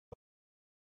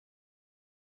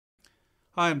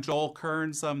Hi, I'm Joel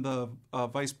Kearns. I'm the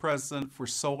Vice President for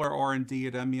Solar R&D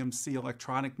at MEMC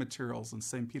Electronic Materials in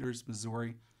St. Peters,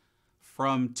 Missouri.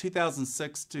 From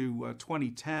 2006 to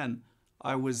 2010,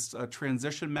 I was a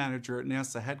transition manager at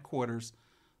NASA headquarters,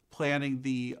 planning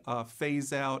the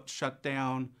phase-out,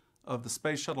 shutdown of the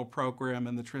Space Shuttle program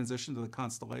and the transition to the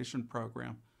Constellation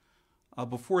program.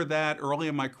 Before that, early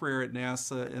in my career at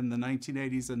NASA in the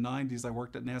 1980s and 90s, I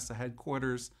worked at NASA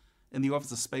headquarters in the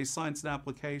Office of Space Science and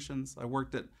Applications. I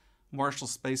worked at Marshall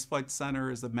Space Flight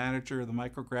Center as the manager of the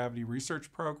Microgravity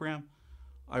Research Program.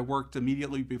 I worked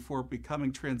immediately before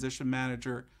becoming transition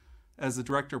manager as the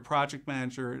director of project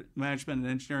management and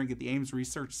engineering at the Ames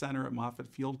Research Center at Moffett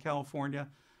Field, California.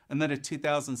 And then in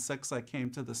 2006, I came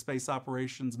to the Space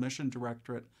Operations Mission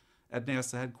Directorate at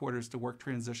NASA headquarters to work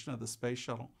transition of the Space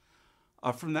Shuttle.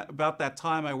 About that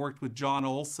time, I worked with John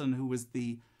Olson, who was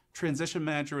the transition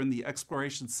manager in the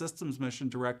Exploration Systems Mission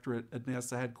Directorate at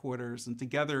NASA headquarters, and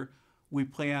together we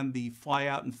planned the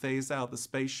fly-out and phase-out of the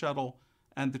Space Shuttle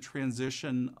and the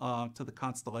transition to the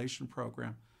Constellation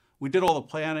program. We did all the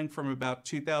planning from about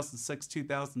 2006,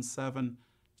 2007,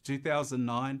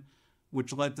 2009,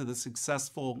 which led to the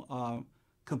successful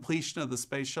completion of the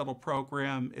Space Shuttle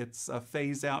program, its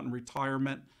phase-out and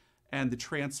retirement, and the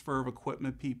transfer of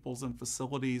equipment, peoples, and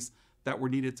facilities that were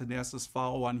needed to NASA's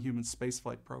follow-on human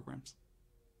spaceflight programs.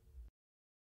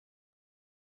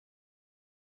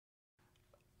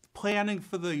 Planning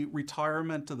for the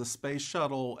retirement of the Space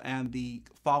Shuttle and the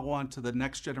follow-on to the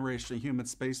next generation of human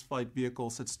spaceflight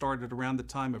vehicles had started around the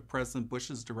time of President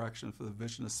Bush's direction for the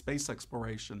vision of space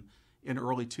exploration in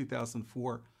early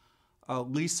 2004.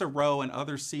 Lisa Rowe and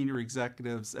other senior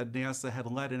executives at NASA had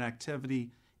led an activity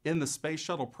in the Space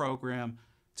Shuttle program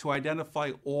to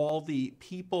identify all the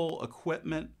people,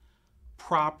 equipment,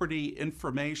 property,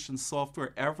 information,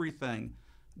 software, everything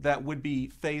that would be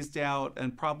phased out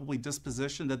and probably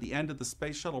dispositioned at the end of the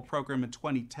Space Shuttle program in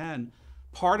 2010,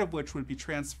 part of which would be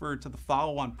transferred to the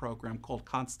follow-on program called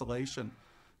Constellation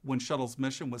when Shuttle's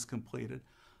mission was completed.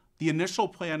 The initial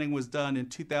planning was done in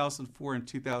 2004 and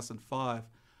 2005.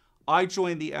 I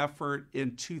joined the effort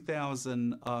in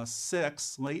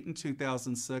 2006, late in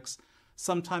 2006,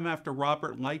 sometime after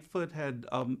Robert Lightfoot had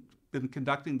been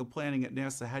conducting the planning at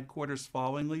NASA headquarters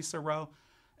following Lisa Rowe,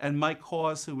 and Mike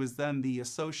Hawes, who was then the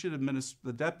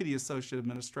Deputy Associate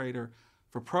Administrator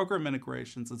for Program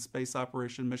Integrations and Space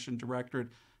Operation Mission Directorate,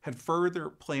 had further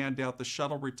planned out the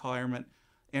shuttle retirement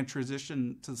and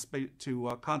transition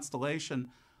to Constellation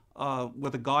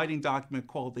with a guiding document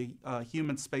called the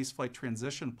Human Spaceflight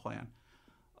Transition Plan.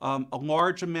 A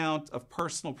large amount of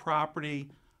personal property,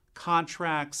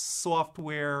 contracts,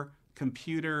 software,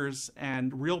 computers,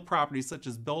 and real property such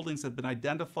as buildings have been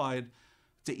identified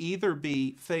to either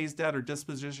be phased out or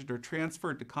dispositioned or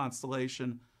transferred to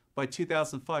Constellation by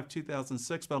 2005,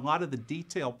 2006, but a lot of the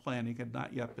detailed planning had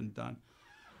not yet been done.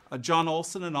 John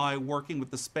Olson and I, working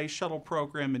with the Space Shuttle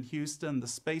program in Houston, the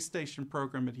Space Station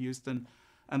program at Houston,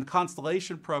 and the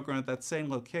Constellation program at that same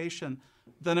location,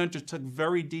 then undertook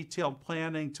very detailed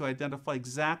planning to identify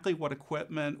exactly what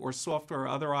equipment or software or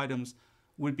other items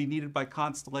would be needed by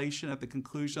Constellation at the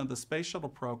conclusion of the Space Shuttle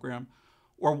program,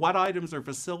 or what items or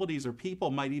facilities or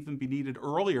people might even be needed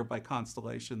earlier by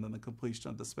Constellation than the completion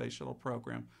of the Space Shuttle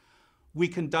program. We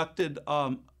conducted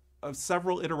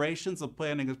several iterations of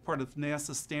planning as part of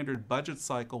NASA's standard budget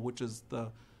cycle, which is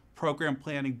the program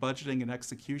planning, budgeting, and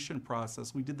execution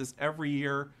process. We did this every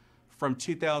year from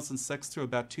 2006 to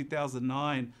about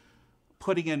 2009,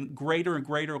 putting in greater and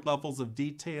greater levels of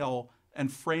detail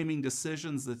and framing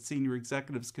decisions that senior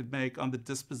executives could make on the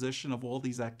disposition of all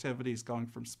these activities going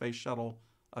from Space Shuttle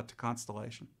to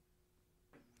Constellation.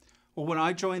 Well, when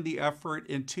I joined the effort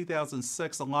in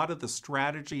 2006, a lot of the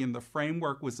strategy and the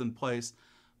framework was in place,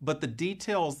 but the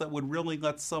details that would really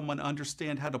let someone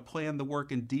understand how to plan the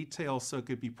work in detail so it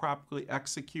could be properly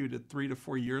executed 3 to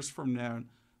 4 years from now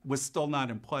was still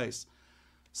not in place.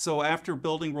 So after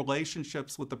building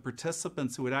relationships with the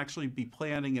participants who would actually be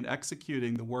planning and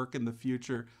executing the work in the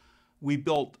future, we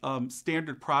built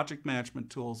standard project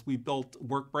management tools. We built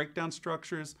work breakdown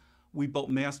structures. We built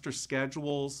master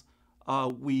schedules.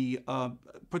 We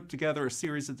put together a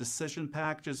series of decision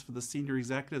packages for the senior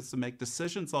executives to make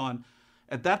decisions on.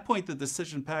 At that point, the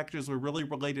decision packages were really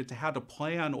related to how to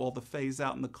plan all the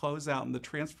phase-out and the close-out and the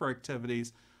transfer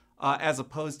activities, as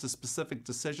opposed to specific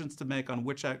decisions to make on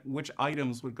which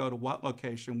items would go to what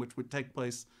location, which would take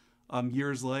place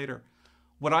years later.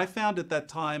 What I found at that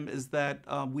time is that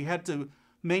we had to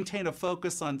maintain a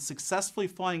focus on successfully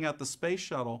flying out the Space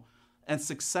Shuttle and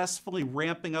successfully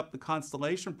ramping up the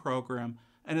Constellation program,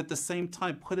 and at the same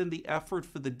time put in the effort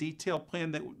for the detailed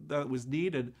plan that was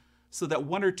needed so that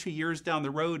 1 or 2 years down the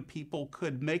road, people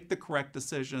could make the correct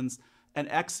decisions and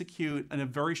execute in a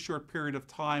very short period of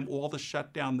time all the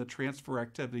shutdown, the transfer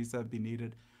activities that would be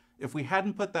needed. If we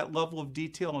hadn't put that level of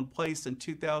detail in place in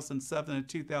 2007 and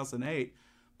 2008,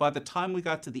 by the time we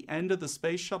got to the end of the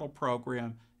Space Shuttle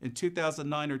program in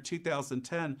 2009 or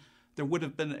 2010, there would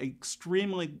have been an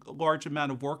extremely large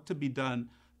amount of work to be done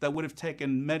that would have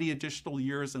taken many additional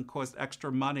years and cost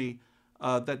extra money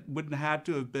that wouldn't have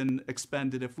to have been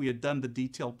expended if we had done the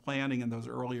detailed planning in those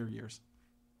earlier years.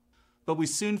 But we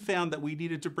soon found that we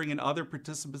needed to bring in other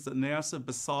participants at NASA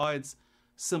besides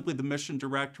simply the mission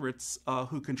directorates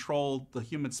who controlled the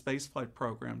human spaceflight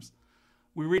programs.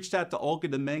 We reached out to Olga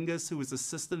Dominguez, who was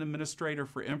Assistant Administrator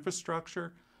for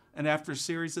Infrastructure, and after a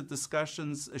series of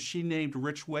discussions, she named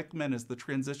Rich Wickman as the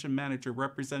Transition Manager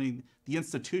representing the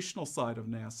institutional side of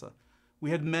NASA.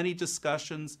 We had many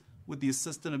discussions with the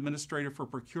Assistant Administrator for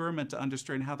Procurement to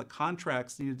understand how the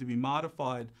contracts needed to be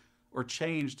modified or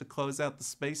changed to close out the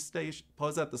space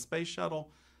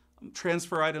shuttle,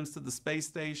 transfer items to the space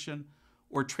station,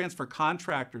 or transfer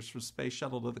contractors from Space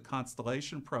Shuttle to the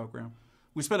Constellation program.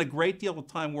 We spent a great deal of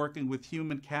time working with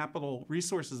Human Capital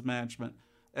Resources Management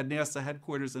at NASA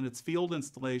headquarters and its field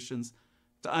installations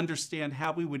to understand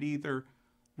how we would either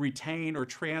retain or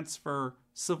transfer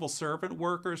civil servant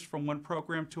workers from one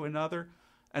program to another,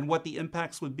 and what the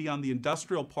impacts would be on the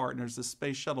industrial partners as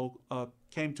Space Shuttle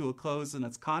came to a close and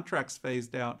its contracts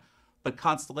phased out, but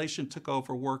Constellation took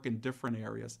over work in different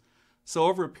areas. So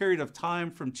over a period of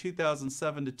time from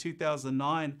 2007 to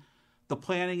 2009, the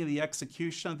planning and the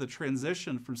execution of the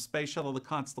transition from Space Shuttle to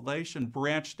Constellation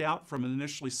branched out from an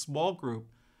initially small group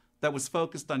that was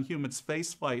focused on human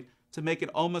spaceflight to make it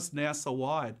almost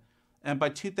NASA-wide. And by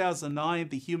 2009,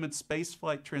 the human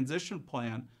spaceflight transition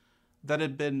plan that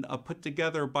had been put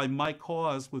together by Mike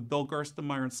Hawes with Bill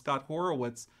Gerstenmaier and Scott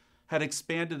Horowitz had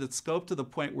expanded its scope to the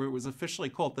point where it was officially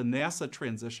called the NASA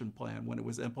Transition Plan when it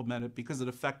was implemented because it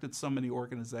affected so many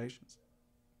organizations.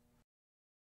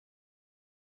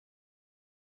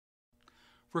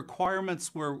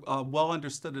 Requirements were well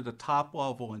understood at a top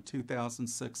level in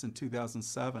 2006 and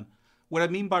 2007. What I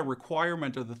mean by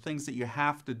requirement are the things that you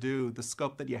have to do, the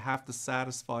scope that you have to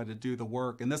satisfy to do the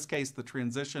work. In this case, the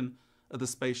transition of the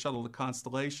Space Shuttle to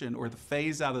Constellation, or the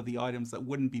phase out of the items that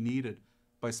wouldn't be needed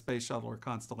by Space Shuttle or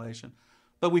Constellation.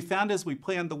 But we found as we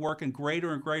planned the work in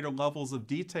greater and greater levels of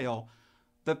detail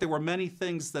that there were many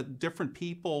things that different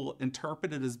people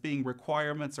interpreted as being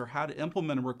requirements or how to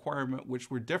implement a requirement which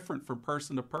were different from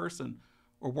person to person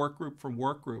or work group from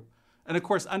work group. And of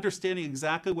course, understanding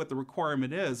exactly what the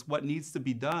requirement is, what needs to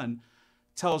be done,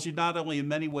 tells you not only in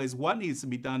many ways what needs to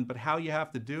be done, but how you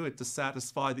have to do it to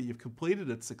satisfy that you've completed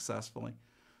it successfully.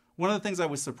 One of the things I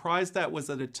was surprised at was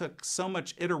that it took so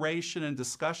much iteration and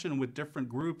discussion with different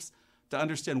groups to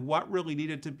understand what really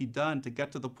needed to be done to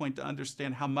get to the point to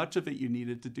understand how much of it you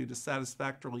needed to do to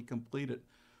satisfactorily complete it.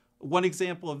 One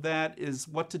example of that is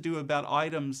what to do about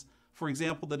items, for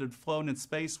example, that had flown in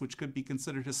space which could be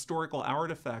considered historical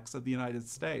artifacts of the United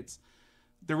States.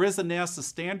 There is a NASA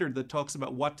standard that talks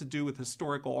about what to do with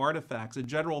historical artifacts. In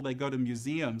general, they go to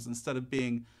museums instead of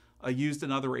being used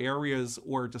in other areas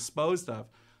or disposed of.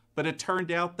 But it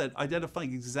turned out that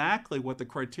identifying exactly what the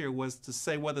criteria was to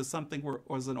say whether something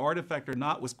was an artifact or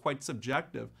not was quite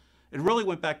subjective. It really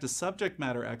went back to subject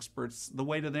matter experts. The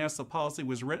way the NASA policy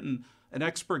was written, an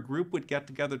expert group would get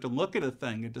together to look at a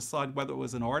thing and decide whether it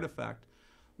was an artifact.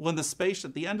 Well,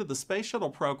 at the end of the Space Shuttle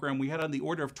program, we had on the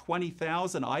order of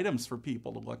 20,000 items for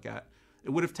people to look at. It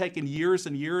would have taken years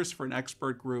and years for an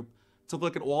expert group to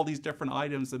look at all these different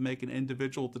items and make an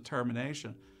individual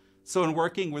determination. So in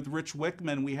working with Rich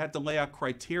Wickman, we had to lay out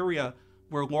criteria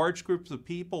where large groups of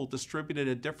people distributed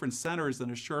at different centers in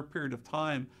a short period of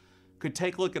time could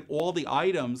take a look at all the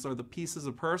items or the pieces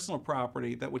of personal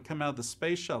property that would come out of the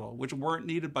Space Shuttle, which weren't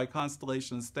needed by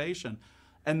Constellation Station,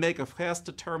 and make a fast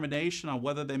determination on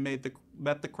whether they met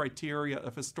the criteria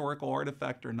of historical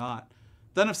artifact or not.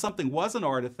 Then if something was an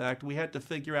artifact, we had to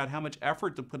figure out how much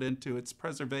effort to put into its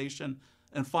preservation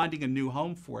and finding a new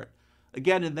home for it.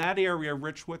 Again, in that area,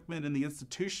 Rich Wickman and the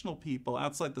institutional people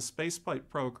outside the spaceflight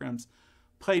programs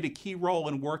played a key role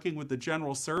in working with the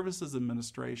General Services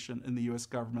Administration in the U.S.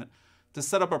 government to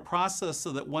set up a process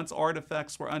so that once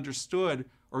artifacts were understood,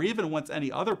 or even once any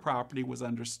other property was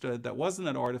understood that wasn't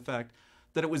an artifact,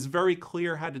 that it was very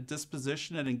clear how to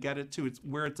disposition it and get it to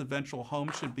where its eventual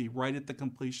home should be right at the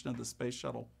completion of the Space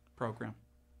Shuttle program.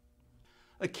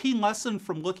 A key lesson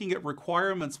from looking at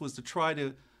requirements was to try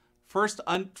to first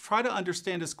try to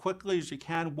understand as quickly as you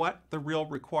can what the real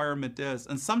requirement is.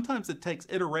 And sometimes it takes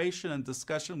iteration and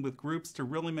discussion with groups to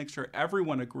really make sure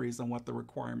everyone agrees on what the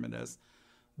requirement is.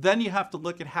 Then you have to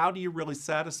look at how do you really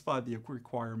satisfy the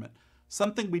requirement.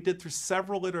 Something we did through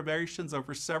several iterations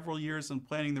over several years in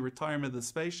planning the retirement of the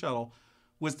space shuttle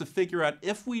was to figure out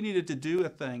if we needed to do a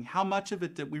thing, how much of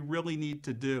it did we really need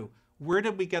to do? Where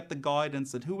did we get the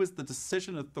guidance and who was the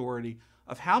decision authority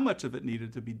of how much of it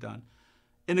needed to be done?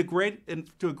 To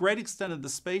a great extent in the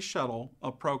space shuttle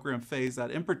program phase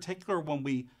out, in particular when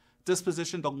we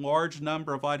dispositioned a large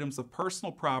number of items of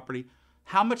personal property,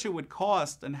 how much it would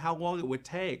cost and how long it would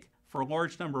take for a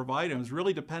large number of items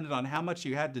really depended on how much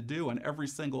you had to do on every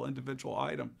single individual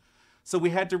item. So we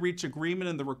had to reach agreement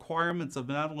in the requirements of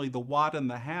not only the what and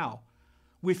the how.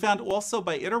 We found also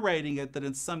by iterating it that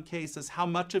in some cases how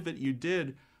much of it you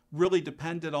did really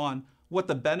depended on what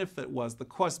the benefit was, the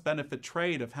cost-benefit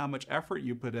trade of how much effort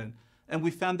you put in. And we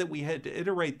found that we had to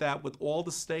iterate that with all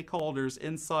the stakeholders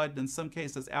inside and in some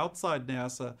cases outside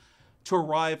NASA to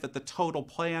arrive at the total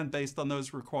plan based on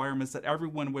those requirements that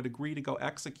everyone would agree to go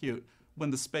execute when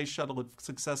the space shuttle had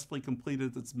successfully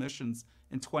completed its missions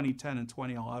in 2010 and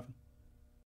 2011.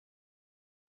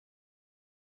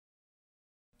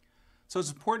 So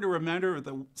it's important to remember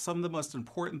that some of the most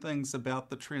important things about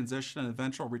the transition and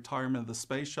eventual retirement of the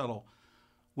space shuttle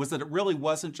was that it really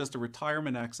wasn't just a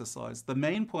retirement exercise. The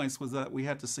main points was that we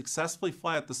had to successfully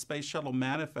fly out the space shuttle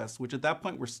manifest, which at that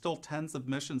point were still tens of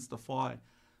missions to fly.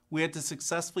 We had to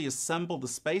successfully assemble the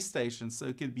space station so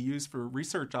it could be used for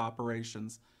research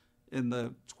operations in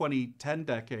the 2010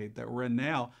 decade that we're in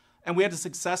now. And we had to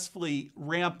successfully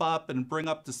ramp up and bring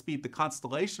up to speed the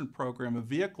Constellation program of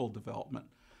vehicle development.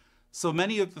 So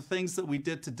many of the things that we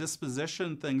did to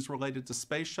disposition things related to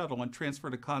space shuttle and transfer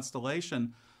to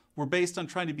Constellation were based on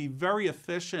trying to be very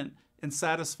efficient in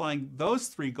satisfying those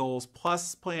three goals,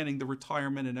 plus planning the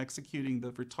retirement and executing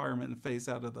the retirement and phase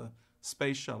out of the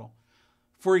space shuttle.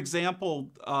 For example,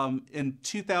 in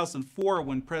 2004,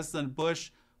 when President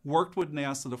Bush worked with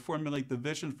NASA to formulate the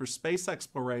vision for space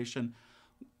exploration,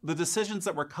 the decisions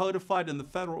that were codified in the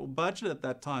federal budget at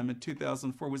that time in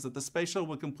 2004 was that the space shuttle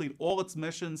would complete all its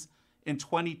missions in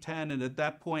 2010, and at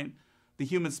that point, the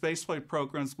human spaceflight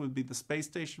programs would be the space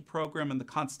station program and the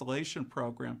Constellation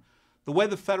program. The way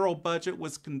the federal budget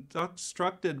was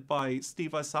constructed by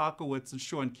Steve Isakowitz and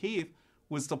Sean O'Keefe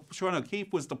was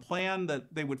the plan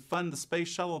that they would fund the space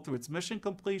shuttle through its mission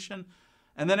completion.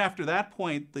 And then after that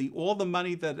point, all the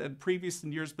money that had previous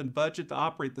years been budgeted to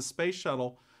operate the space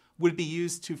shuttle would be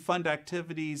used to fund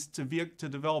activities to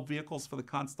develop vehicles for the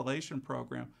Constellation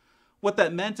program. What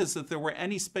that meant is that if there were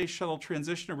any space shuttle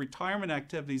transition or retirement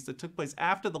activities that took place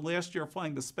after the last year of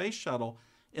flying the space shuttle,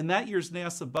 in that year's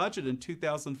NASA budget in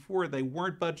 2004, they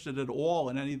weren't budgeted at all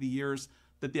in any of the years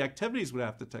that the activities would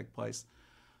have to take place.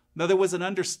 Now, there was an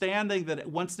understanding that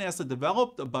once NASA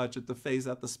developed a budget to phase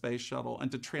out the space shuttle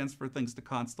and to transfer things to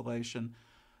Constellation,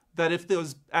 that if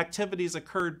those activities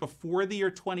occurred before the year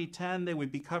 2010, they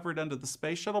would be covered under the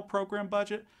space shuttle program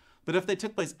budget. But if they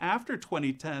took place after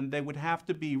 2010, they would have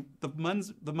to be,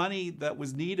 the money that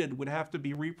was needed would have to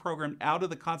be reprogrammed out of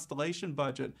the Constellation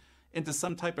budget into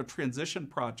some type of transition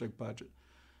project budget.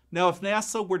 Now, if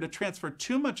NASA were to transfer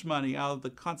too much money out of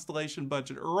the Constellation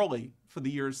budget early for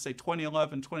the years, say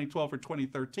 2011, 2012, or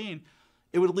 2013,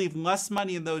 it would leave less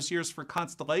money in those years for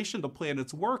Constellation to plan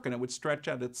its work, and it would stretch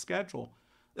out its schedule.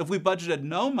 If we budgeted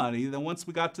no money, then once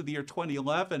we got to the year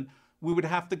 2011, we would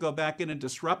have to go back in and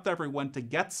disrupt everyone to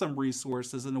get some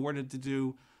resources in order to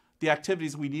do the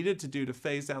activities we needed to do to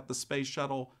phase out the space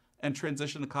shuttle and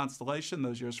transition to Constellation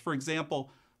those years. For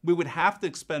example, we would have to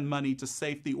expend money to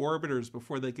safe the orbiters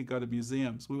before they could go to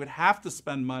museums. We would have to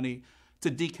spend money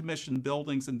to decommission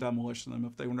buildings and demolish them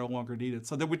if they were no longer needed.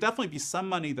 So there would definitely be some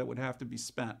money that would have to be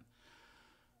spent.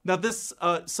 Now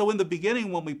so in the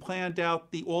beginning, when we planned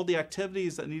out all the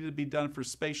activities that needed to be done for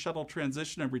space shuttle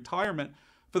transition and retirement,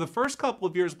 for the first couple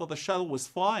of years while the shuttle was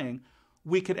flying,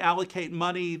 we could allocate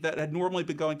money that had normally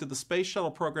been going to the space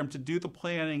shuttle program to do the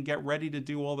planning, get ready to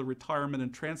do all the retirement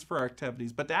and transfer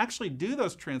activities. But to actually do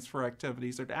those transfer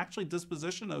activities or to actually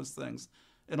disposition those things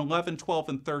in 11, 12,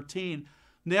 and 13,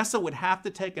 NASA would have to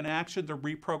take an action to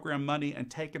reprogram money and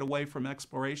take it away from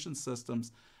exploration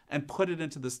systems and put it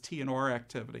into this T&R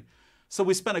activity. So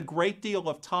we spent a great deal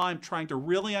of time trying to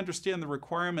really understand the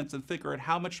requirements and figure out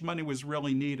how much money was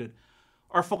really needed.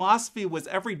 Our philosophy was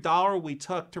every dollar we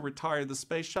took to retire the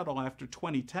space shuttle after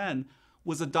 2010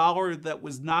 was a dollar that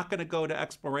was not going to go to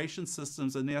exploration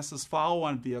systems and NASA's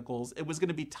follow-on vehicles. It was going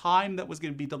to be time that was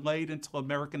going to be delayed until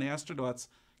American astronauts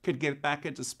could get back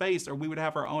into space, or we would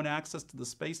have our own access to the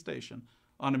space station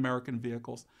on American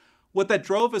vehicles. What that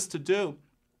drove us to do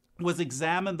was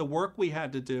examine the work we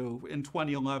had to do in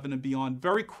 2011 and beyond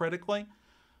very critically.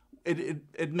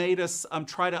 it made us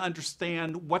try to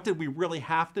understand what did we really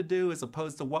have to do as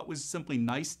opposed to what was simply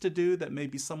nice to do that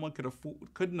maybe someone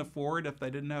couldn't afford if they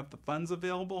didn't have the funds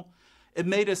available. It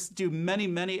made us do many,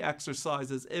 many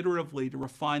exercises iteratively to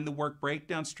refine the work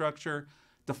breakdown structure,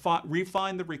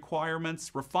 refine the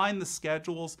requirements, refine the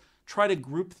schedules, try to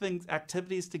group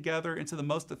activities together into the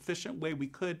most efficient way we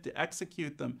could to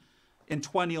execute them in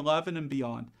 2011 and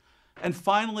beyond. And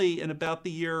finally, in about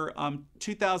the year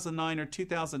 2009 or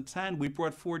 2010, we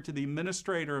brought forward to the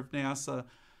administrator of NASA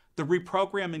the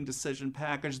reprogramming decision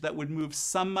package that would move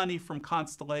some money from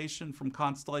Constellation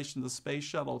to the Space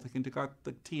Shuttle to conduct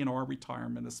the TNR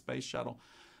retirement of Space Shuttle.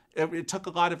 It took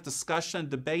a lot of discussion and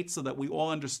debate so that we all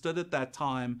understood at that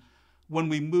time when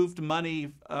we moved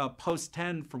money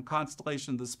post-10 from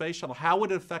Constellation to the Space Shuttle, how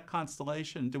would it affect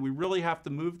Constellation? Do we really have to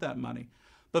move that money?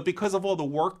 But because of all the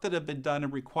work that had been done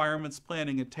in requirements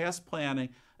planning and task planning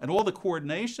and all the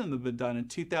coordination that had been done in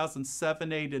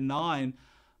 2007, 8, and 9,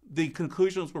 the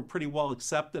conclusions were pretty well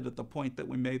accepted at the point that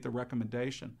we made the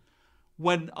recommendation.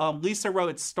 When Lisa Rowe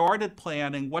had started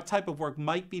planning what type of work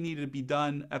might be needed to be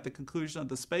done at the conclusion of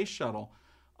the Space Shuttle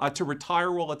to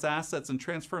retire all its assets and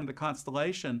transfer them to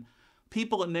Constellation,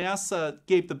 people at NASA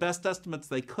gave the best estimates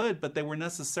they could, but they were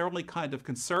necessarily kind of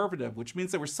conservative, which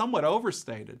means they were somewhat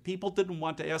overstated. People didn't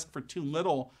want to ask for too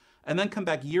little and then come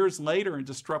back years later and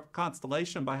disrupt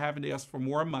Constellation by having to ask for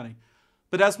more money.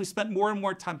 But as we spent more and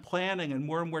more time planning and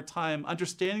more time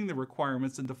understanding the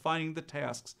requirements and defining the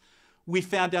tasks, we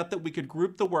found out that we could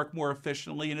group the work more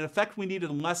efficiently, and in effect, we needed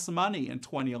less money in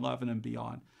 2011 and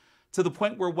beyond, to the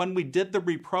point where when we did the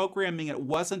reprogramming, it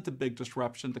wasn't a big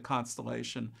disruption to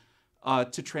Constellation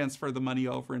to transfer the money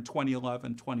over in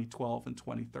 2011, 2012, and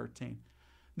 2013.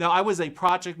 Now, I was a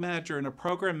project manager and a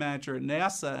program manager at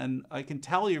NASA, and I can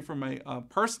tell you from my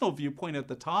personal viewpoint at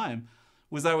the time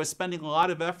was I was spending a lot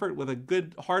of effort with a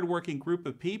good, hardworking group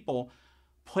of people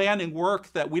planning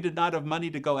work that we did not have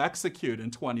money to go execute in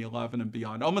 2011 and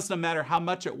beyond, almost no matter how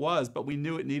much it was, but we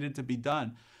knew it needed to be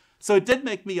done. So it did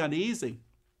make me uneasy.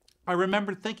 I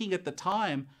remember thinking at the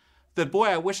time that, boy,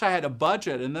 I wish I had a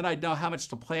budget and then I'd know how much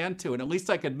to plan to, and at least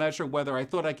I could measure whether I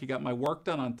thought I could get my work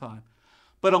done on time.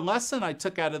 But a lesson I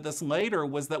took out of this later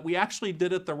was that we actually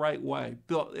did it the right way.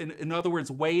 In other words,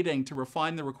 waiting to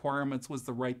refine the requirements was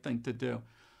the right thing to do.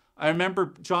 I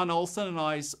remember John Olson and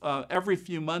I every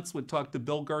few months would talk to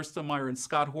Bill Gerstenmaier and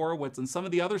Scott Horowitz and some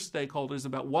of the other stakeholders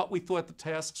about what we thought the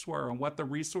tasks were and what the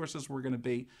resources were going to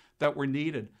be that were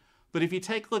needed. But if you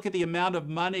take a look at the amount of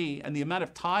money and the amount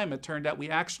of time it turned out we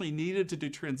actually needed to do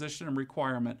transition and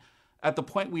requirement, at the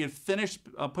point we had finished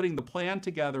putting the plan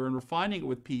together and refining it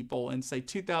with people in, say,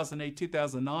 2008,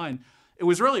 2009, it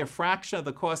was really a fraction of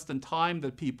the cost and time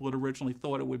that people had originally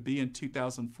thought it would be in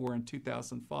 2004 and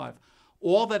 2005.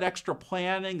 All that extra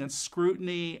planning and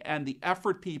scrutiny and the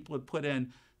effort people had put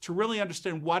in to really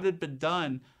understand what had been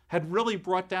done had really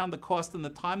brought down the cost and the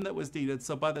time that was needed.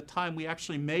 So by the time we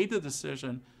actually made the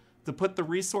decision to put the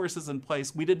resources in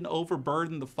place, we didn't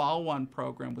overburden the follow-on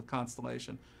program with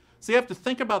Constellation. So you have to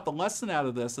think about the lesson out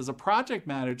of this. As a project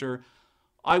manager,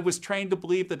 I was trained to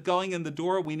believe that going in the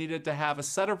door, we needed to have a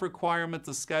set of requirements,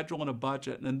 a schedule, and a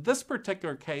budget. And in this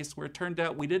particular case, where it turned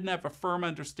out we didn't have a firm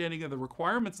understanding of the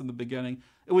requirements in the beginning,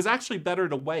 it was actually better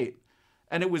to wait.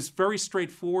 And it was very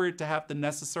straightforward to have the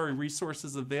necessary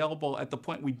resources available at the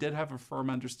point we did have a firm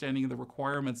understanding of the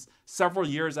requirements several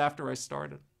years after I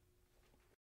started.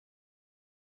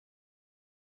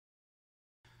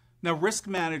 Now, risk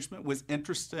management was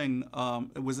interesting.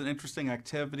 It was an interesting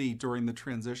activity during the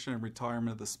transition and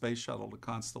retirement of the Space Shuttle to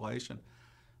Constellation.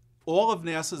 All of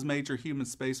NASA's major human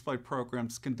spaceflight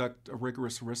programs conduct a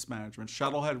rigorous risk management.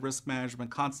 Shuttle had risk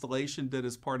management. Constellation did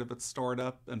as part of its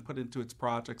startup and put into its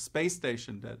project. Space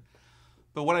Station did.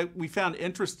 But what we found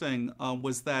interesting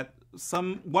was that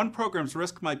one program's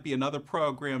risk might be another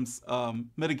program's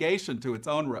mitigation to its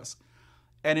own risk.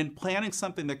 And in planning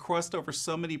something that crossed over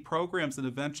so many programs and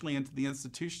eventually into the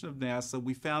institution of NASA,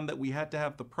 we found that we had to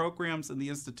have the programs and the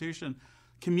institution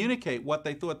communicate what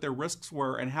they thought their risks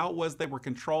were and how it was they were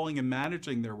controlling and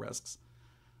managing their risks.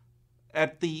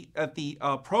 At the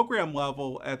program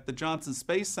level at the Johnson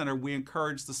Space Center, we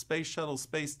encouraged the Space Shuttle,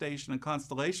 Space Station, and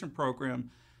Constellation program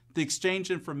to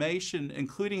exchange information,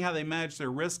 including how they manage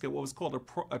their risk, at what was called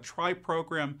a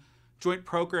tri-program Joint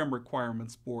Program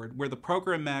Requirements Board, where the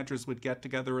program managers would get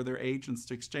together with their agents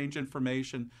to exchange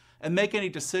information and make any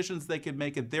decisions they could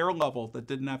make at their level that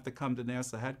didn't have to come to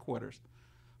NASA headquarters.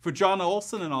 For John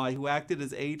Olson and I, who acted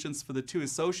as agents for the two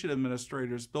associate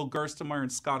administrators, Bill Gerstenmaier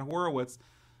and Scott Horowitz,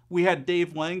 we had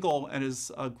Dave Langle and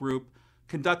his group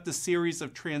conduct a series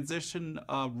of transition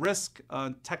risk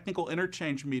technical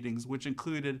interchange meetings, which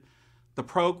included the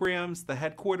programs, the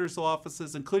headquarters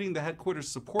offices, including the headquarters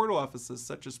support offices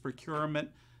such as procurement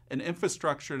and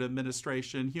infrastructure and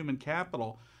administration, human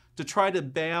capital, to try to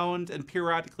bound and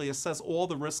periodically assess all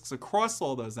the risks across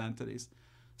all those entities.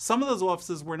 Some of those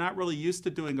offices were not really used to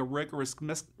doing a rigorous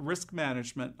risk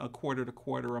management quarter to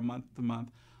quarter, a month to month.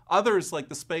 Others, like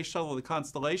the Space Shuttle, the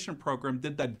Constellation program,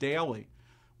 did that daily.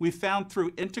 We found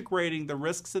through integrating the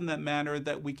risks in that manner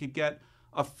that we could get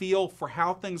a feel for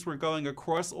how things were going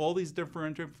across all these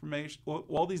different information,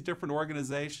 all these different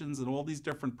organizations and all these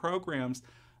different programs,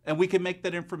 and we could make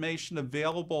that information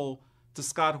available to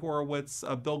Scott Horowitz,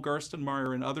 Bill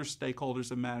Gerstenmaier, and other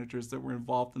stakeholders and managers that were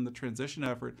involved in the transition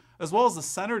effort, as well as the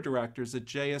center directors at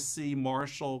JSC,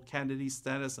 Marshall, Kennedy,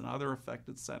 Stennis, and other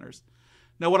affected centers.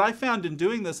 Now, what I found in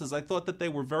doing this is I thought that they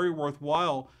were very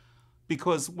worthwhile,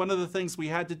 because one of the things we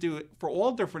had to do for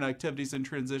all different activities in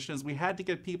transition is we had to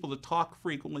get people to talk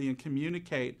frequently and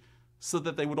communicate so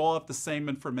that they would all have the same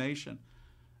information.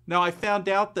 Now, I found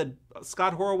out that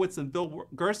Scott Horowitz and Bill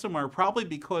Gerstenmaier, probably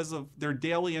because of their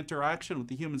daily interaction with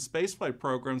the human spaceflight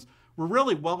programs, were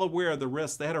really well aware of the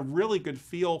risks. They had a really good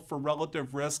feel for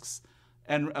relative risks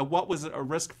and what was a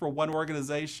risk for one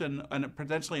organization and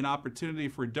potentially an opportunity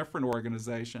for a different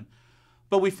organization.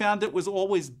 But we found it was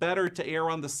always better to err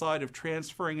on the side of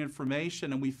transferring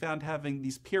information, and we found having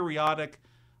these periodic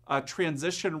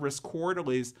transition risk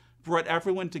quarterlies brought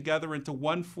everyone together into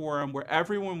one forum where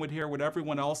everyone would hear what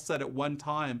everyone else said at one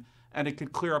time, and it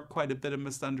could clear up quite a bit of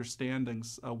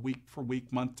misunderstandings week for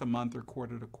week, month to month, or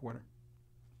quarter to quarter.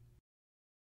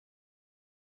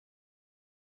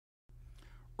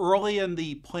 Early in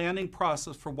the planning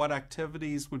process for what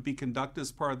activities would be conducted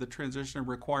as part of the transition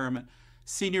requirement,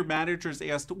 senior managers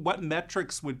asked what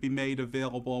metrics would be made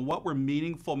available and what were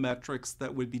meaningful metrics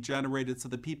that would be generated so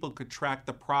that people could track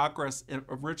the progress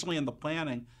originally in the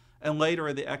planning and later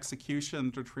in the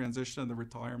execution, the transition, and the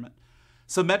retirement.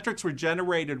 So metrics were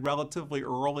generated relatively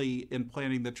early in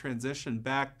planning the transition,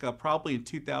 back probably in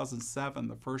 2007,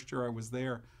 the first year I was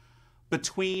there.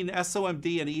 Between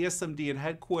SOMD and ESMD at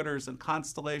headquarters and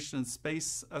Constellation and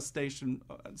Space Station,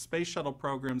 Space Shuttle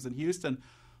programs in Houston,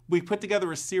 we put together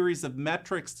a series of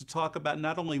metrics to talk about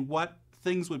not only what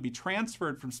things would be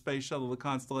transferred from Space Shuttle to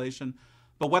Constellation,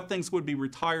 but what things would be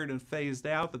retired and phased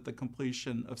out at the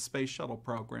completion of Space Shuttle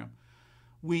program.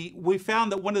 We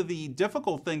found that one of the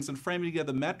difficult things in framing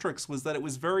together metrics was that it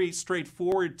was very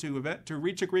straightforward to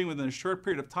reach agreement within a short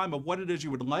period of time of what it is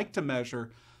you would like to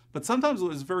measure, but sometimes it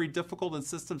was very difficult in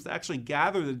systems to actually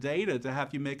gather the data to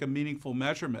have you make a meaningful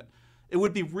measurement. It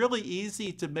would be really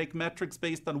easy to make metrics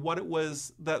based on what it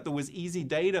was that there was easy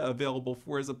data available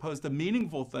for, as opposed to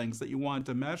meaningful things that you wanted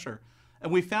to measure.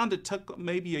 And we found it took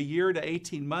maybe a year to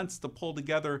 18 months to pull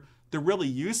together the really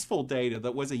useful data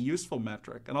that was a useful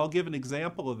metric. And I'll give an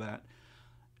example of that.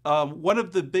 One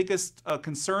of the biggest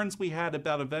concerns we had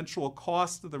about eventual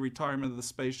cost of the retirement of the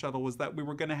Space Shuttle was that we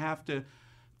were going to have to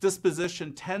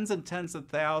disposition tens and tens of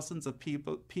thousands of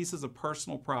pieces of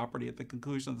personal property at the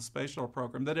conclusion of the Space Shuttle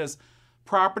program. That is,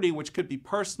 property which could be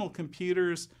personal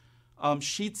computers,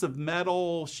 sheets of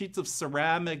metal, sheets of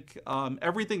ceramic,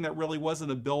 everything that really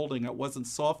wasn't a building, it wasn't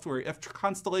software, if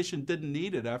Constellation didn't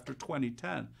need it after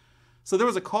 2010. So there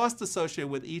was a cost associated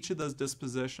with each of those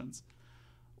dispositions.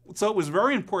 So it was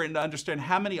very important to understand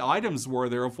how many items were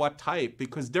there of what type,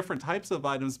 because different types of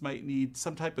items might need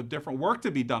some type of different work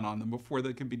to be done on them before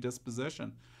they can be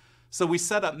dispositioned. So we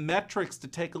set up metrics to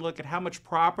take a look at how much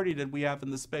property did we have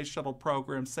in the Space Shuttle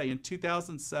program, say in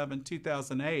 2007,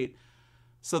 2008,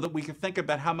 so that we could think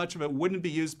about how much of it wouldn't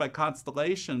be used by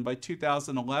Constellation by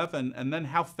 2011, and then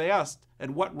how fast,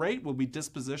 at what rate will we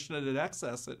disposition it and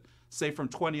access it, say from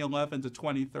 2011 to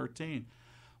 2013.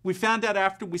 We found out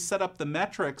after we set up the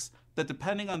metrics that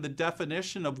depending on the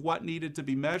definition of what needed to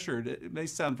be measured, it may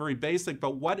sound very basic,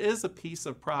 but what is a piece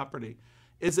of property?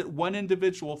 Is it one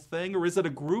individual thing, or is it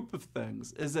a group of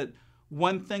things? Is it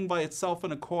one thing by itself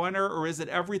in a corner, or is it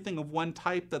everything of one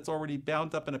type that's already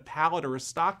bound up in a pallet or a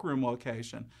stockroom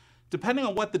location? Depending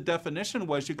on what the definition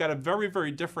was, you got a very,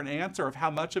 very different answer of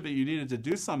how much of it you needed to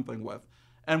do something with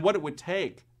and what it would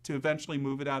take to eventually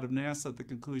move it out of NASA at the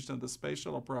conclusion of the Space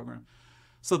Shuttle program.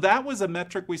 So that was a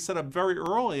metric we set up very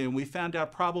early, and we found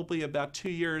out probably about 2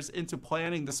 years into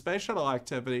planning the Space Shuttle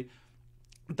activity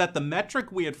that the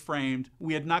metric we had framed,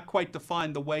 we had not quite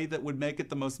defined the way that would make it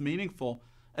the most meaningful.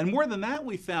 And more than that,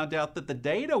 we found out that the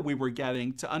data we were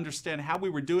getting to understand how we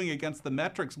were doing against the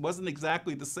metrics wasn't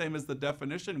exactly the same as the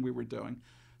definition we were doing.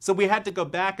 So we had to go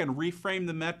back and reframe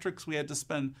the metrics. We had to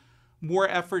spend more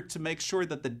effort to make sure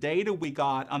that the data we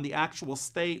got on the actual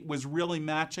state was really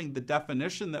matching the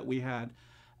definition that we had.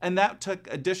 And that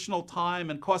took additional time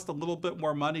and cost a little bit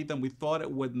more money than we thought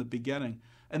it would in the beginning.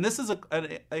 And this is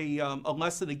a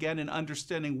lesson, again, in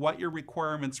understanding what your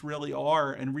requirements really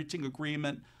are and reaching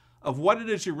agreement of what it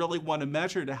is you really want to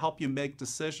measure to help you make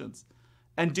decisions.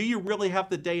 And do you really have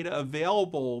the data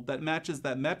available that matches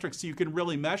that metric so you can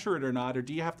really measure it or not? Or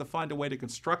do you have to find a way to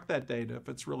construct that data if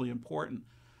it's really important?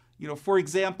 For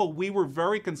example, we were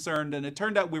very concerned, and it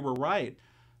turned out we were right,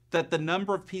 that the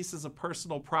number of pieces of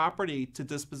personal property to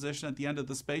disposition at the end of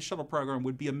the Space Shuttle program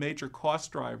would be a major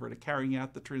cost driver to carrying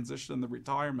out the transition and the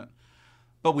retirement.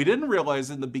 But we didn't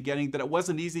realize in the beginning that it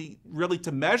wasn't easy really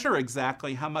to measure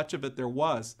exactly how much of it there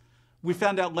was. We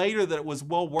found out later that it was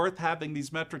well worth having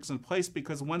these metrics in place,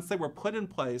 because once they were put in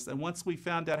place and once we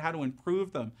found out how to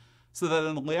improve them, so that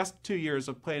in the last 2 years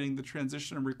of planning the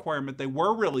transition and requirement, they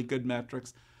were really good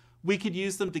metrics, we could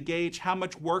use them to gauge how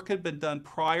much work had been done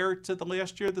prior to the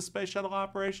last year of the Space Shuttle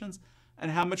operations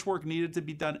and how much work needed to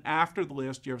be done after the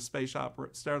last year of Space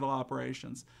Shuttle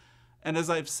operations. And as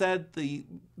I've said, the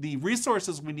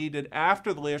resources we needed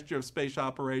after the last year of Space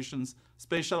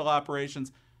Shuttle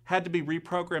operations, had to be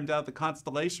reprogrammed out of the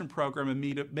Constellation program and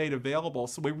made available.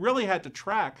 So we really had to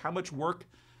track how much work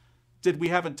did we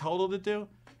have in total to do,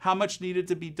 how much needed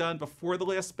to be done before the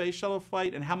last Space Shuttle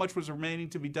flight, and how much was remaining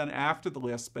to be done after the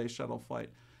last Space Shuttle flight.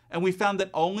 And we found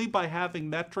that only by having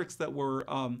metrics that were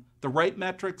the right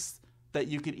metrics that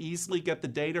you could easily get the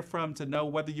data from to know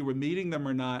whether you were meeting them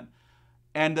or not,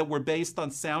 and that were based on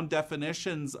sound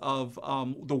definitions of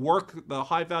the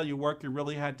high-value work you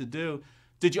really had to do,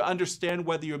 did you understand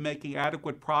whether you're making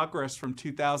adequate progress from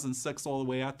 2006 all the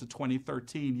way out to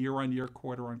 2013, year on year,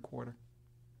 quarter on quarter.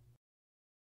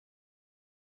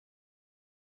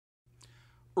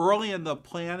 Early in the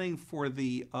planning for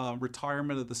the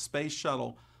retirement of the Space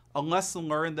Shuttle, a lesson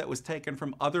learned that was taken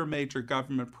from other major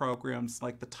government programs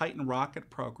like the Titan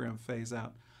rocket program phase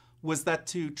out was that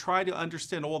to try to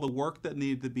understand all the work that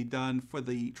needed to be done for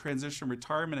the transition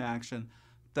retirement action,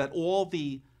 that all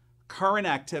the current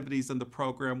activities in the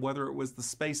program, whether it was the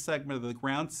space segment or the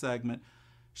ground segment,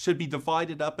 should be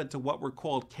divided up into what were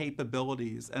called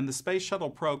capabilities. And the Space Shuttle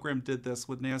program did this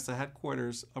with NASA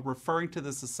headquarters, referring to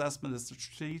this assessment as the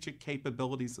Strategic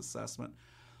Capabilities Assessment.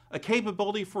 A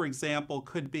capability, for example,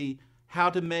 could be how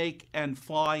to make and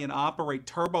fly and operate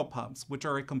turbopumps, which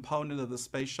are a component of the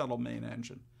Space Shuttle main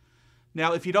engine.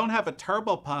 Now, if you don't have a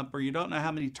turbopump, or you don't know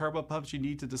how many turbopumps you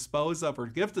need to dispose of or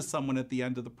give to someone at the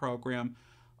end of the program,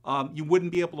 you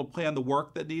wouldn't be able to plan the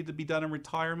work that needed to be done in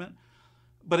retirement.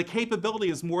 But a capability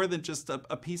is more than just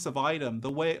a piece of item, the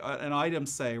way an item,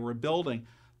 say, or a building.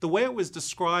 The way it was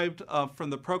described from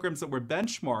the programs that were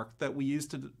benchmarked that we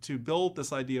used to build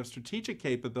this idea of strategic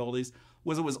capabilities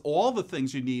was it was all the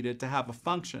things you needed to have a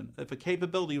function. If a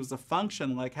capability was a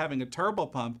function like having a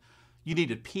turbopump, you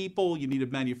needed people, you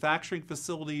needed manufacturing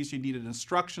facilities, you needed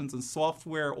instructions and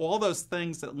software, all those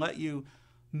things that let you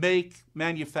make,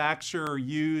 manufacture,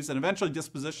 use, and eventually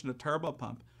disposition a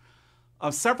turbopump.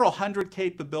 Several hundred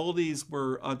capabilities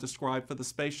were described for the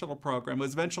Space Shuttle program. It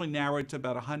was eventually narrowed to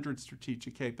about 100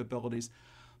 strategic capabilities.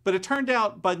 But it turned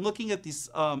out by looking at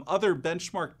these other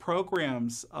benchmark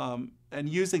programs and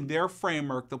using their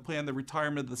framework to plan the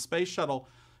retirement of the Space Shuttle,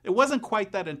 it wasn't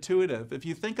quite that intuitive. If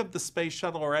you think of the Space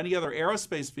Shuttle or any other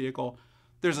aerospace vehicle,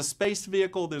 there's a space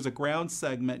vehicle, there's a ground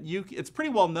segment. It's pretty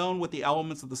well known what the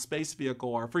elements of the space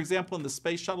vehicle are. For example, in the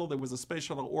Space Shuttle, there was a Space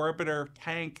Shuttle orbiter,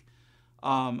 tank,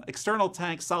 external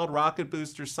tank, solid rocket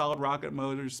boosters, solid rocket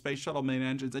motors, Space Shuttle main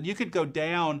engines, and you could go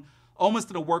down almost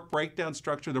in a work breakdown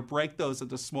structure to break those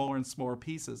into smaller and smaller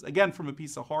pieces, again from a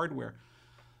piece of hardware.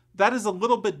 That is a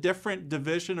little bit different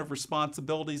division of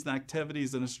responsibilities and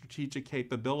activities than a strategic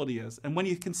capability is. And when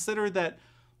you consider that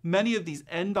many of these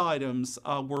end items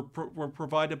were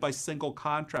provided by single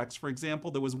contracts. For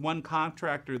example, there was one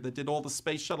contractor that did all the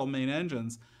Space Shuttle main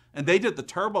engines, and they did the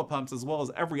turbopumps as well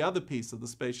as every other piece of the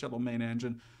Space Shuttle main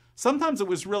engine. Sometimes it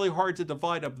was really hard to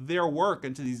divide up their work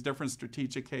into these different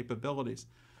strategic capabilities.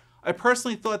 I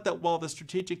personally thought that while the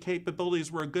strategic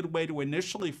capabilities were a good way to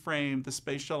initially frame the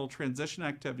Space Shuttle transition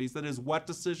activities, that is, what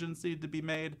decisions need to be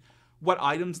made, what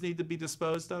items need to be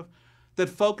disposed of, that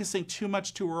focusing too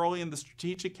much too early in the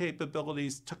strategic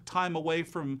capabilities took time away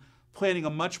from planning a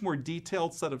much more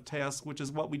detailed set of tasks, which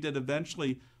is what we did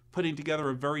eventually, putting together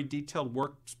a very detailed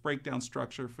work breakdown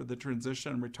structure for the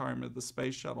transition and retirement of the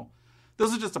Space Shuttle.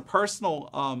 This is just a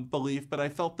personal belief, but I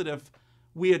felt that if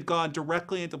we had gone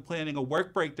directly into planning a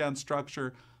work breakdown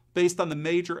structure based on the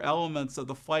major elements of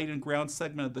the flight and ground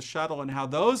segment of the shuttle and how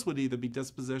those would either be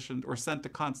dispositioned or sent to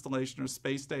Constellation or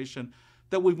Space Station,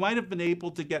 that we might have been able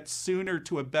to get sooner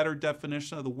to a better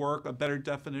definition of the work, a better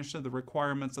definition of the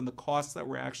requirements and the costs that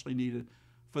were actually needed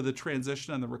for the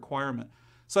transition and the requirement.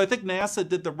 So I think NASA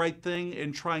did the right thing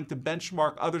in trying to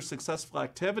benchmark other successful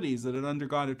activities that had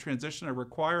undergone a transition or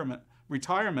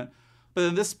retirement, but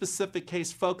in this specific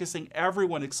case, focusing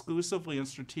everyone exclusively on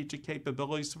strategic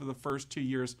capabilities for the first 2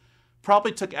 years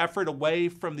probably took effort away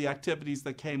from the activities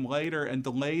that came later and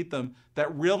delayed them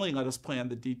that really let us plan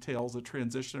the details of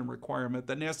transition and requirement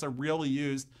that NASA really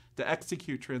used to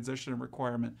execute transition and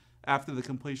requirement after the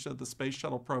completion of the Space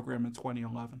Shuttle program in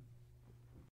 2011.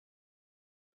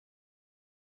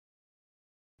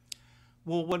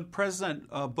 Well, when President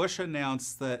Bush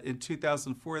announced that in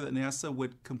 2004 that NASA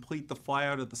would complete the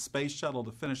flyout of the Space Shuttle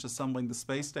to finish assembling the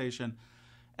space station,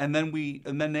 and then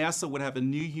NASA would have a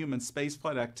new human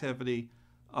spaceflight activity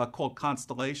called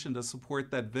Constellation to support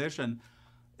that vision,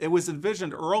 it was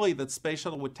envisioned early that Space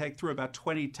Shuttle would take through about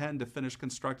 2010 to finish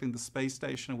constructing the space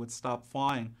station and would stop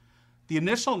flying. The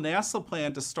initial NASA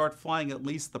plan to start flying at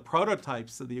least the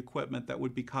prototypes of the equipment that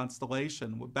would be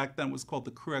Constellation, what back then was called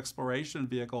the Crew Exploration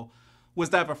Vehicle, was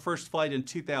to have a first flight in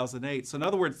 2008. So in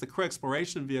other words, the Crew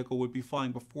Exploration Vehicle would be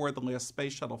flying before the last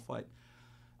Space Shuttle flight.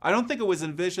 I don't think it was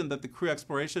envisioned that the Crew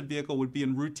Exploration Vehicle would be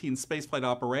in routine spaceflight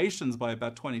operations by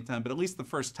about 2010, but at least the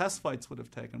first test flights would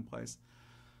have taken place.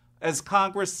 As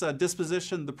Congress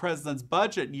dispositioned the President's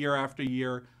budget year after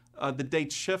year, the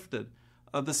dates shifted.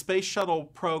 The Space Shuttle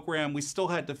program we still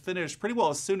had to finish pretty well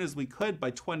as soon as we could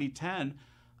by 2010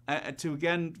 to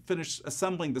again finish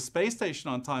assembling the space station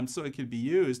on time so it could be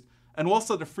used, and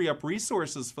also to free up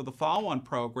resources for the follow-on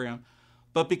program.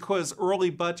 But because early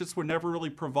budgets were never really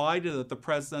provided at the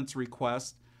President's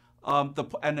request,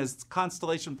 and as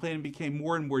Constellation planning became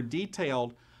more and more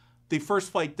detailed, the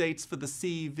first flight dates for the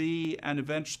CEV and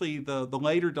eventually the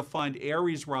later defined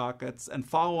Ares rockets and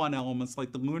follow-on elements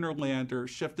like the lunar lander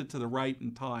shifted to the right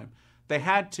in time. They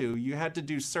had to. You had to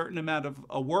do a certain amount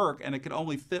of work, and it could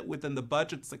only fit within the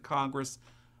budgets that Congress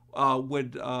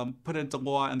would put into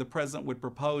law and the President would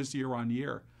propose year on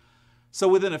year. So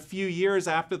within a few years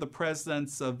after the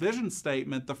President's vision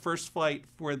statement, the first flight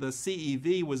for the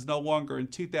CEV was no longer in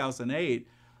 2008.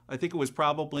 I think it was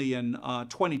probably in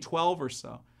 2012 or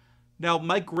so. Now,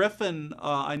 Mike Griffin,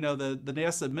 I know the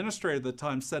NASA administrator at the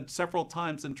time, said several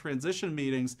times in transition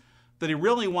meetings that he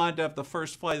really wanted to have the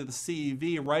first flight of the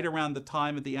CEV right around the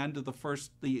time at the end of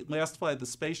the last flight of the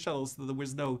space shuttle, so there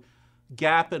was no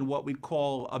gap in what we'd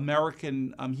call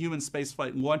American human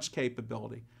spaceflight launch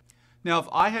capability. Now, if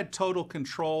I had total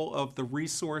control of the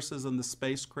resources and the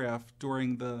spacecraft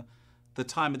during the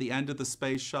time at the end of the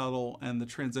space shuttle and the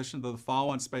transition to the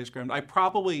follow-on spacecraft, I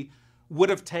probably would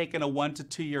have taken a 1 to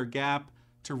 2 year gap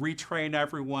to retrain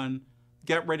everyone,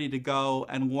 get ready to go,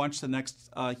 and launch the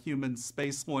next human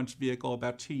space launch vehicle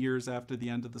about 2 years after the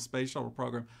end of the space shuttle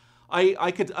program.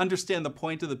 I could understand the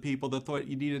point of the people that thought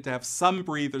you needed to have some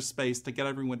breather space to get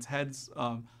everyone's heads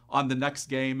on the next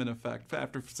game, in effect,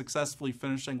 after successfully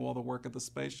finishing all the work at the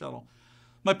space shuttle.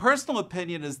 My personal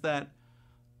opinion is that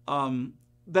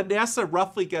that NASA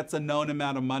roughly gets a known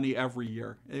amount of money every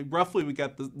year.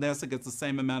 NASA gets the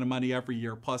same amount of money every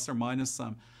year, plus or minus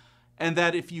some. And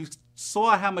that if you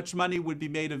saw how much money would be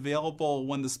made available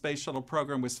when the space shuttle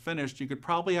program was finished, you could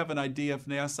probably have an idea if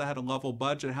NASA had a level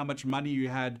budget, how much money you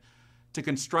had to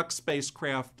construct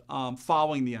spacecraft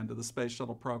following the end of the space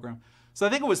shuttle program. So I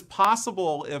think it was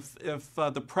possible if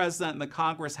the President and the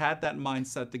Congress had that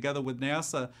mindset together with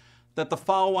NASA, that the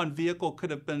follow-on vehicle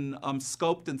could have been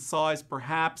scoped and sized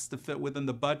perhaps to fit within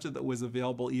the budget that was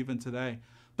available even today.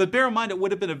 But bear in mind, it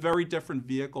would have been a very different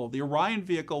vehicle. The Orion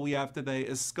vehicle we have today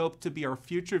is scoped to be our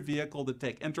future vehicle to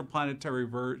take interplanetary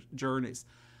journeys.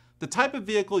 The type of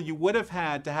vehicle you would have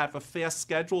had to have a fast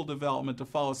schedule development to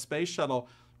follow space shuttle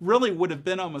really would have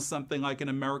been almost something like an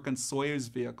American Soyuz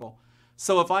vehicle.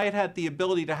 So if I had had the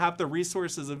ability to have the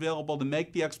resources available to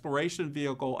make the exploration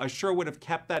vehicle, I sure would have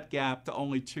kept that gap to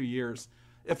only 2 years.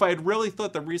 If I had really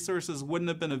thought the resources wouldn't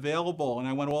have been available, and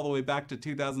I went all the way back to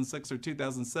 2006 or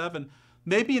 2007,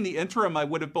 maybe in the interim I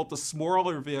would have built a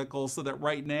smaller vehicle so that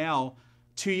right now,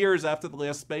 2 years after the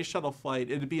last space shuttle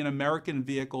flight, it'd be an American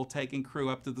vehicle taking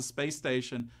crew up to the space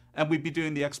station, and we'd be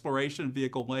doing the exploration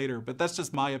vehicle later. But that's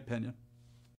just my opinion.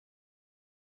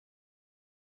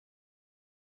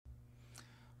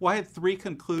 Well, I had 3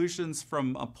 conclusions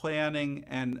from planning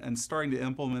and starting to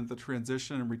implement the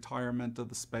transition and retirement of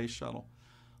the space shuttle.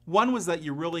 One was that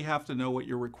you really have to know what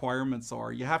your requirements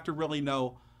are. You have to really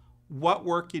know what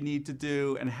work you need to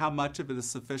do and how much of it is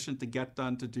sufficient to get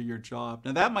done to do your job.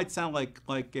 Now, that might sound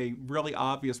like a really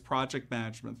obvious project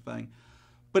management thing,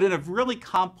 But in a really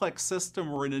complex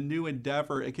system or in a new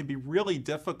endeavor, it can be really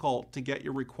difficult to get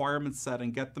your requirements set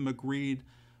and get them agreed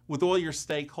with all your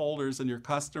stakeholders and your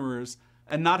customers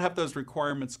and not have those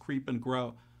requirements creep and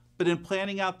grow. But in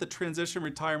planning out the transition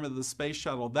retirement of the space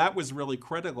shuttle, that was really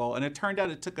critical. And it turned out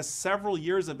it took us several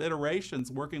years of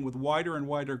iterations working with wider and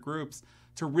wider groups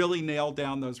to really nail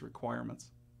down those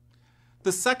requirements.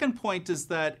 The second point is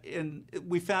that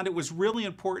we found it was really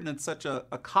important in such a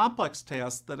complex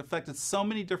task that affected so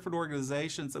many different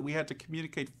organizations that we had to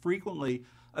communicate frequently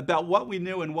about what we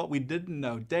knew and what we didn't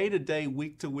know, day to day,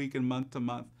 week to week, and month to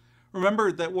month.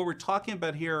 Remember that what we're talking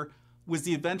about here was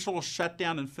the eventual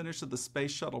shutdown and finish of the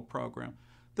Space Shuttle program.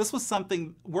 This was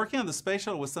something, working on the Space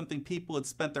Shuttle was something people had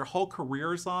spent their whole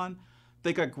careers on.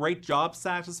 They got great job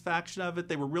satisfaction of it.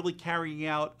 They were really carrying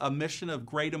out a mission of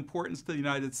great importance to the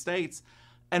United States.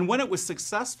 And when it was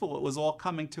successful, it was all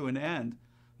coming to an end.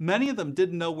 Many of them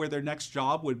didn't know where their next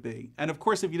job would be. And of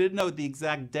course, if you didn't know the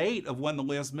exact date of when the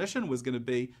last mission was going to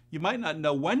be, you might not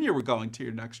know when you were going to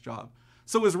your next job.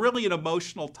 So it was really an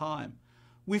emotional time.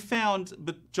 We found,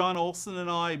 but John Olson and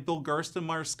I, Bill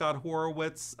Gerstenmaier, Scott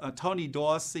Horowitz, Tony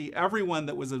Dawsey, everyone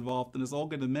that was involved in this,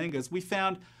 Olga Dominguez, we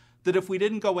found that if we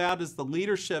didn't go out as the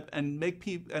leadership and make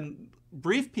people and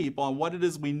brief people on what it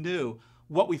is we knew,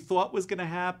 what we thought was going to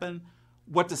happen,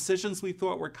 what decisions we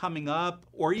thought were coming up,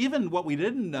 or even what we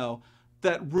didn't know,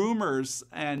 that rumors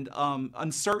and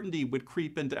uncertainty would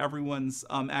creep into everyone's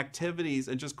activities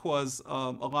and just cause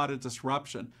a lot of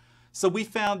disruption. So we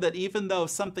found that even though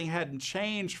something hadn't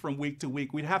changed from week to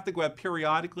week, we'd have to go out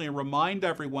periodically and remind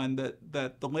everyone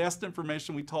that the last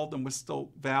information we told them was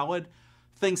still valid.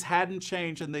 Things hadn't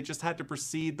changed and they just had to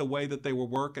proceed the way that they were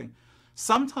working.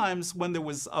 Sometimes when there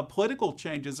was political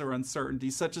changes or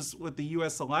uncertainty, such as with the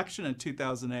U.S. election in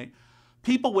 2008,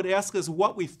 people would ask us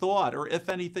what we thought or if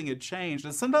anything had changed.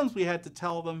 And sometimes we had to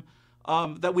tell them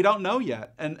that we don't know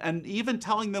yet. And even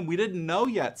telling them we didn't know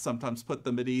yet sometimes put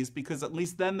them at ease, because at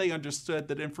least then they understood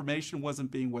that information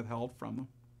wasn't being withheld from them.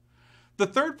 The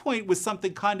third point was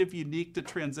something kind of unique to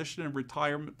transition and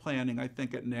retirement planning, I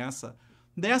think, at NASA.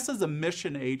 NASA is a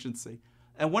mission agency.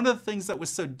 And one of the things that was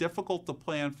so difficult to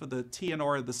plan for the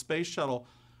TNR, the space shuttle,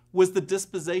 was the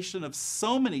disposition of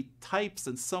so many types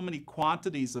and so many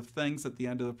quantities of things at the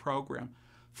end of the program.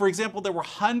 For example, there were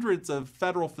hundreds of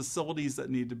federal facilities that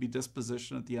needed to be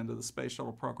dispositioned at the end of the space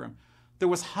shuttle program. There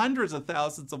was hundreds of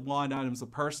thousands of line items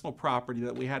of personal property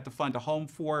that we had to find a home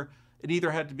for. It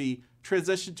either had to be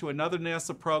transitioned to another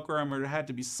NASA program or it had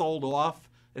to be sold off.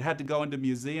 It had to go into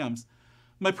museums.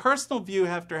 My personal view,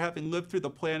 after having lived through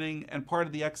the planning and part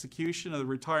of the execution of the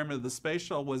retirement of the space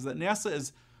shuttle, was that NASA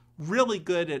is really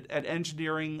good at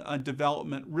engineering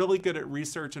development, really good at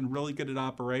research, and really good at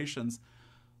operations.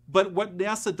 But what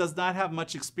NASA does not have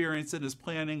much experience in is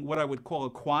planning what I would call a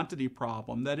quantity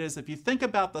problem. That is, if you think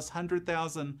about those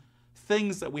 100,000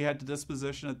 things that we had to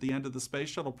disposition at the end of the space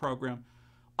shuttle program,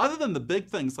 other than the big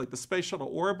things like the space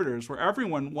shuttle orbiters, where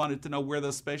everyone wanted to know where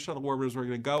those space shuttle orbiters were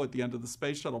going to go at the end of the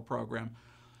space shuttle program,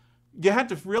 you had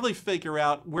to really figure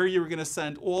out where you were going to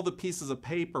send all the pieces of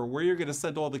paper, where you're going to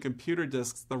send all the computer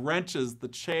disks, the wrenches, the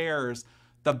chairs,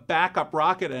 the backup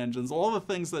rocket engines, all the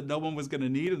things that no one was going to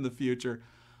need in the future.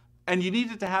 And you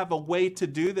needed to have a way to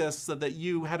do this so that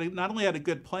you had not only had a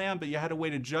good plan, but you had a way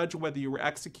to judge whether you were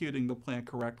executing the plan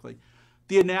correctly.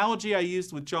 The analogy I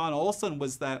used with John Olson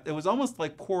was that it was almost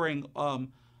like pouring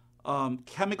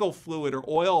chemical fluid or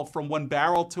oil from one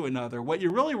barrel to another. What you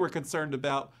really were concerned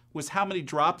about was how many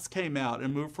drops came out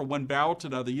and moved from one barrel to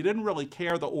another. You didn't really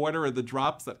care the order of the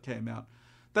drops that came out.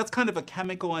 That's kind of a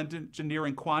chemical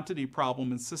engineering quantity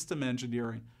problem in system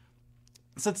engineering.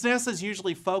 Since NASA is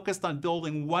usually focused on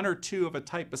building one or two of a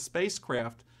type of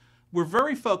spacecraft, we're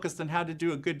very focused on how to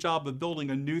do a good job of building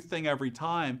a new thing every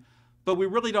time, but we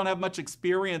really don't have much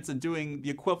experience in doing the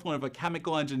equivalent of a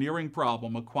chemical engineering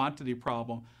problem, a quantity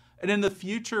problem. And in the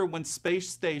future, when space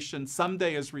station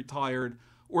someday is retired,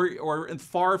 or in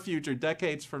far future,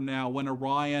 decades from now, when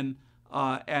Orion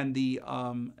and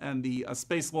the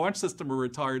Space Launch System are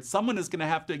retired, someone is going to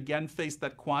have to again face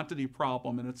that quantity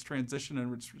problem in its transition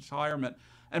and its retirement.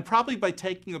 And probably by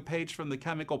taking a page from the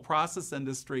chemical process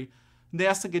industry,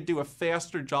 NASA could do a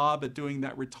faster job at doing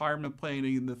that retirement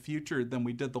planning in the future than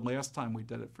we did the last time we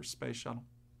did it for Space Shuttle.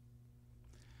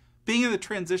 Being the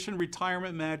transition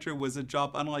retirement manager was a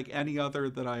job unlike any other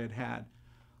that I had had.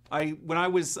 When I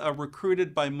was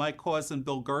recruited by Mike Hawes and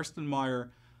Bill Gerstenmaier,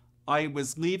 I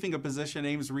was leaving a position at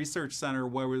Ames Research Center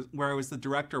where I was the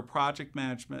director of project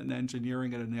management and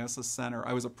engineering at a NASA center.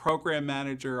 I was a program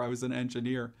manager, I was an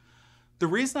engineer. The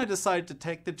reason I decided to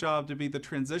take the job to be the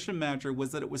transition manager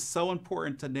was that it was so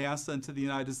important to NASA and to the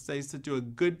United States to do a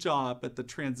good job at the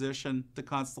transition to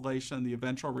Constellation and the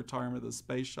eventual retirement of the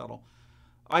space shuttle.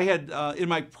 I had, in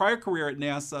my prior career at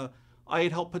NASA, I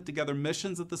had helped put together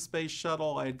missions of the space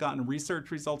shuttle. I had gotten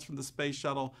research results from the space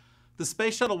shuttle. The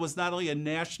space shuttle was not only a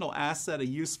national asset, a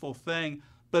useful thing,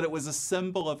 but it was a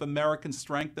symbol of American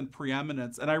strength and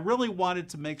preeminence. And I really wanted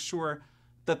to make sure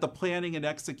that the planning and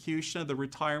execution of the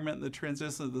retirement and the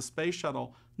transition of the space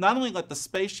shuttle not only let the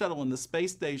space shuttle and the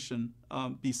space station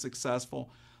be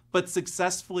successful, but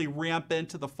successfully ramp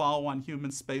into the follow-on human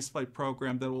spaceflight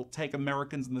program that will take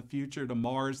Americans in the future to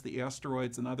Mars, the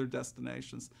asteroids, and other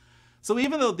destinations. So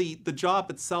even though the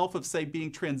job itself of, say,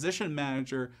 being transition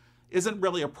manager isn't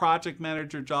really a project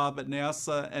manager job at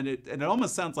NASA, and it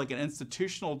almost sounds like an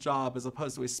institutional job as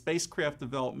opposed to a spacecraft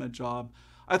development job,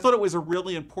 I thought it was a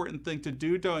really important thing to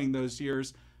do during those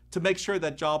years to make sure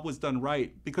that job was done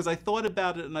right. Because I thought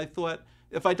about it and I thought,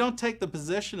 if I don't take the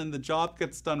position and the job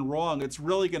gets done wrong, it's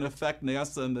really going to affect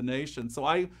NASA and the nation. So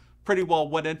I pretty well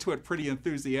went into it pretty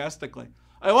enthusiastically.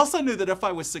 I also knew that if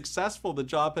I was successful, the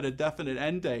job had a definite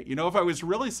end date. You know, if I was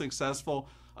really successful,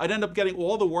 I'd end up getting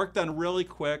all the work done really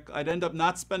quick. I'd end up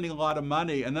not spending a lot of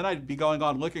money, and then I'd be going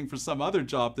on looking for some other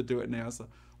job to do at NASA,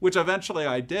 which eventually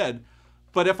I did.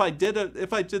 But if I did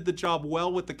the job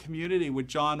well with the community, with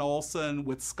John Olson,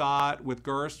 with Scott, with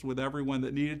Gerst, with everyone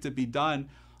that needed to be done,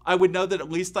 I would know that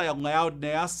at least I allowed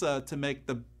NASA to make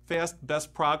the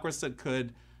best progress it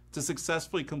could to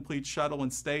successfully complete shuttle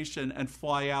and station and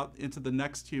fly out into the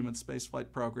next human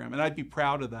spaceflight program. And I'd be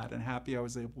proud of that and happy I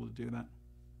was able to do that.